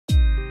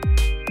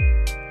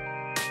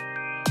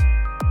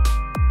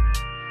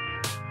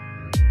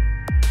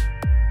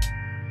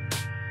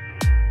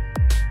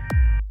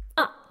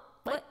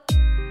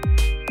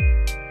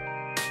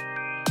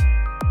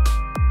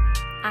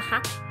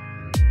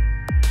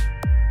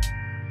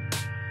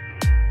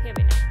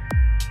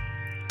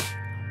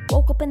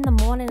up in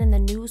the morning and the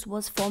news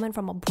was forming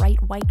from a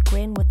bright white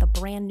grin with a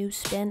brand new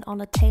spin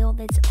on a tale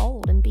that's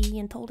old and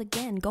being told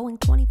again. Going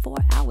 24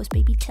 hours,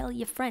 baby, tell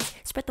your friends.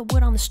 Spread the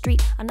word on the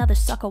street. Another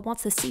sucker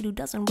wants a seat who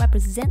doesn't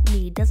represent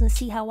me, doesn't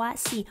see how I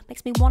see.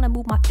 Makes me want to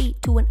move my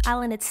feet to an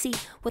island at sea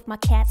with my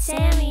cat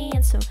Sammy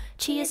and some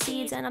chia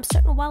seeds. And I'm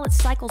certain while it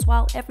cycles,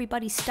 while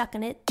everybody's stuck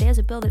in it, there's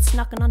a bill that's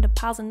snucking under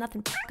piles of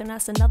nothing fucking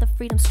us. Another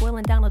freedom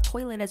swirling down a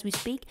toilet as we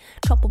speak.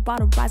 Trouble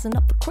bottle rising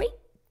up the creek.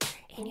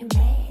 And you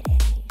mad at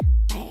me,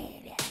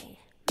 mad at me,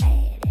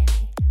 mad at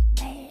me,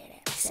 mad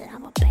at me. Said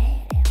I'm a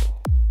bad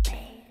apple, bad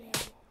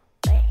apple,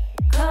 bad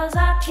apple. 'Cause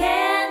I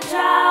can't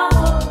drive.